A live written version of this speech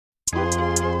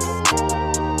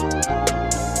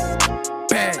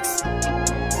Bagz.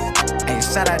 Hey,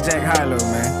 shout out Jack Harlow,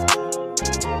 man.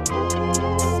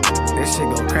 This shit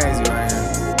go crazy right here.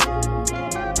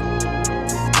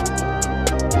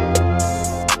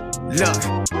 Look,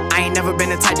 I ain't never been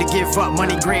the type to give up.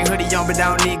 Money green hoodie on, but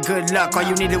I don't need good luck. All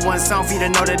you needed one song for you to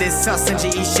know that it's us. And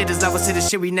GE shit is levels to the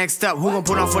shit we next up. Who gon'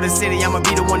 put on for the city? I'ma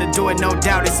be the one to do it, no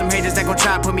doubt. There's some haters that gon'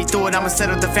 try to put me through it. I'ma set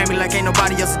up the family like ain't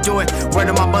nobody else to do it. Word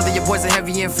of my mother, your boy's a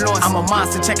heavy influence. I'm a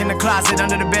monster, checking the closet,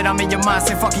 under the bed, I'm in your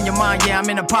mindset, fucking your mind. Yeah, I'm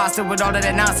in a pasta with all of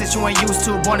that nonsense you ain't used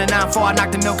to. Born in 9-4, I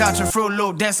knocked the milk out your Fruit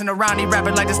Loop. Dancing around, he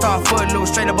rapping like the star of Footloose.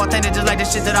 Straight up authentic, just like the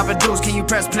shit that I produce. Can you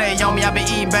press play on me? I been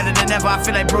eating better than ever. I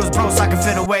feel like Bruce, I can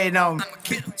feel the weight on me.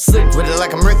 Slick with it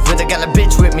like I'm Rick with it. Got a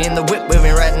bitch with me in the whip with me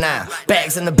right now.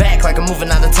 Bags in the back like I'm moving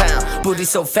out of town. Booty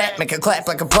so fat, make her clap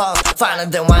like applause. Finer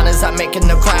than wine as I'm making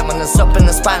her cry. When it's up in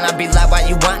the spine, I be like, why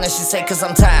you whining? She say, cause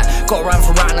I'm tired. Go around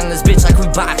for round in this bitch like we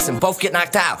boxing. Both get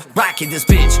knocked out. Rocky this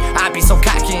bitch. I be so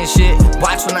cocky and shit.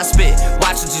 Watch when I spit.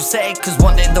 Watch what you say, cause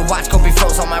one day the watch gon' be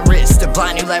froze on my wrist. To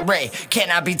blind you like Ray.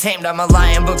 Cannot be tamed, I'm a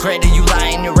lion, but greater you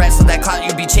lying. Your rest of that clout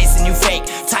you be chasing, you fake.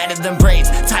 Tighter than braids,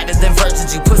 tighter than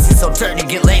virgins. You pussy so dirty,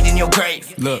 get laid in your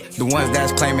grave. Look, the ones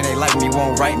that's claiming they like me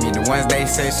won't write me. The ones they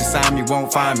say should sign me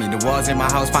won't find me. The walls in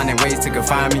my house finding ways to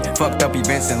confine me. Fucked up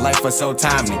events in life are so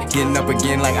timely. Getting up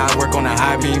again like I work on a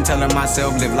high beam. Telling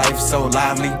myself live life so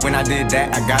lively. When I did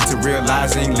that, I got to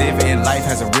realizing living life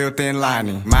has a real thin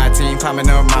lining. My team climbing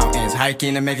up mountains,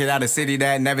 hiking to make it out of city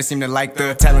that never seem to like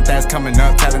the talent that's coming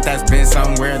up. Talent that's been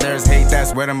somewhere there's hate,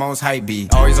 that's where the most hype be.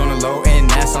 Always on the low and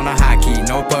that's on a high key.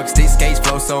 No puck, stick skates,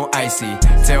 flow so icy.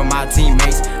 Tell my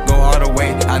teammates, go all the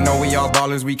way. I know we all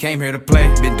ballers, we came here to play.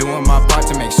 Been doing my part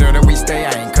to make sure that we stay.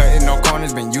 I ain't cutting no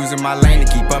corners, been using my lane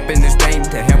to keep up in this thing,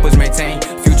 to help us maintain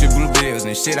future blue bills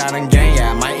and shit I done gained.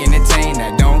 Yeah, I might entertain,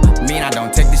 that don't mean I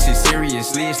don't take this shit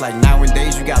seriously. It's like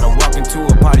nowadays you gotta walk into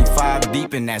a party 5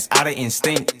 deep and that's out of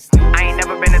instinct. I ain't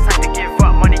never been the type to give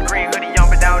up. Money green hoodie on,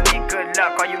 but I don't need good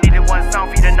luck. All you needed one song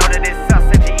for you to know that it's us.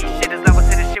 And GE shit is levels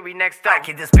to the shit we next up.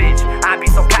 Rocky this bitch. I be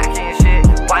so cocky and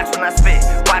shit. Watch when I spit.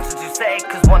 Watch what you say,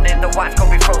 cause one day the watch gon'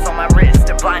 be froze on my wrist.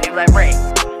 To blind you like Ray.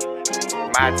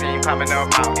 My team climbing up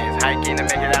mountains, hiking to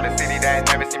make it out of city that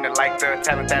never seem to like the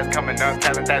talent that's coming up.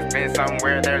 Talent that's been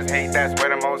somewhere there's hate, that's where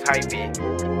the most hype be.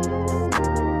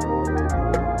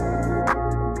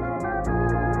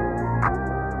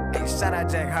 Hey, shout out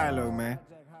Jack Harlow, man.